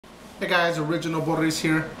Hey guys, Original Boris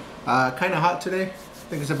here. Kind of hot today. I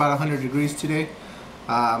think it's about 100 degrees today.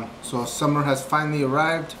 So summer has finally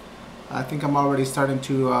arrived. I think I'm already starting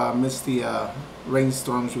to miss the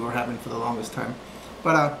rainstorms we were having for the longest time.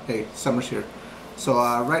 But hey, summer's here. So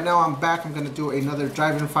right now I'm back. I'm going to do another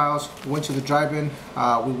drive-in files. Went to the drive-in.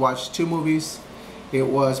 We watched two movies. It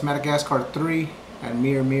was Madagascar 3 and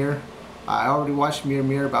Mirror Mirror. I already watched Mirror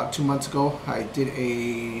Mirror about 2 months ago. I did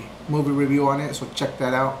a movie review on it, so check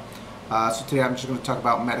that out. So today I'm just going to talk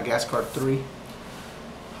about Madagascar 3.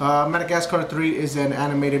 Madagascar 3 is an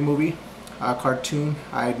animated movie, cartoon.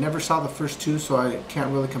 I never saw the first two, so I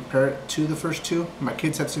can't really compare it to the first two. My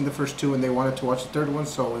kids had seen the first two and they wanted to watch the third one,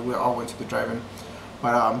 so we all went to the drive-in.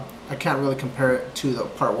 But I can't really compare it to the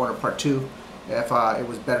part 1 or part 2, if it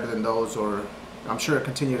was better than those, or I'm sure it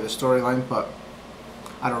continued the storyline, but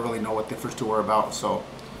I don't really know what the first two were about. So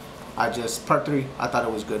part 3, I thought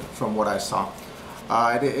it was good from what I saw.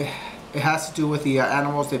 It has to do with the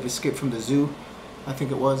animals. They've escaped from the zoo, I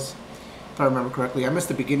think it was, if I remember correctly. I missed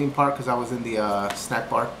the beginning part because I was in the snack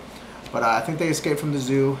bar. But I think they escaped from the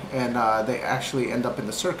zoo and they actually end up in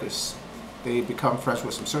the circus. They become friends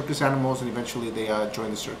with some circus animals and eventually they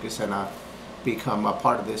join the circus and become a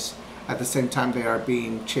part of this. At the same time, they are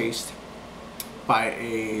being chased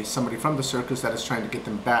by somebody from the circus that is trying to get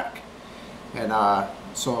them back. And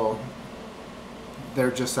so they're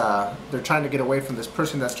trying to get away from this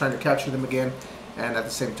person that's trying to capture them again, and at the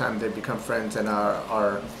same time they become friends and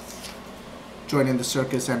are joining the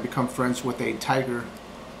circus and become friends with a tiger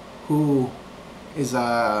who is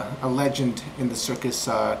a legend in the circus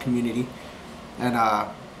community. And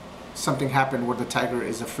something happened where the tiger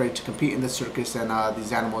is afraid to compete in the circus, and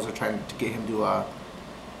these animals are trying to get him to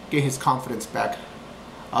get his confidence back.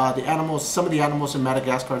 Some of the animals in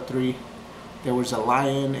Madagascar 3, there was a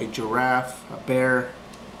lion, a giraffe, a bear,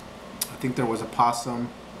 I think there was a possum,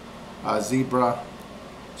 a zebra.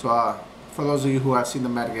 So for those of you who have seen the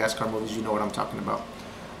Madagascar movies, you know what I'm talking about.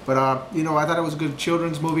 But you know, I thought it was a good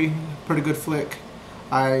children's movie, pretty good flick.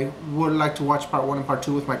 I would like to watch part 1 and part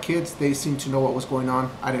 2 with my kids. They seem to know what was going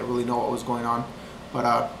on. I didn't really know what was going on.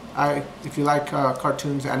 But if you like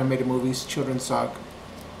cartoons, animated movies, children's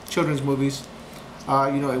movies,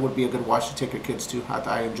 you know, it would be a good watch to take your kids to.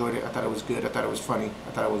 I enjoyed it. I thought it was good. I thought it was funny.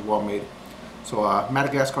 I thought it was well made. So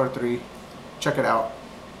Madagascar 3, check it out.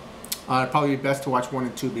 It'd probably be best to watch 1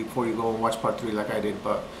 and 2 before you go and watch part 3 like I did,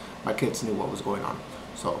 but my kids knew what was going on.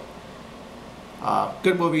 So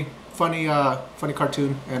good movie, funny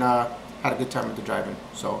cartoon, and had a good time at the drive-in.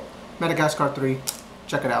 So Madagascar 3,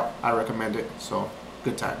 check it out. I recommend it. So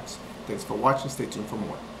good times. Thanks for watching. Stay tuned for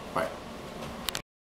more.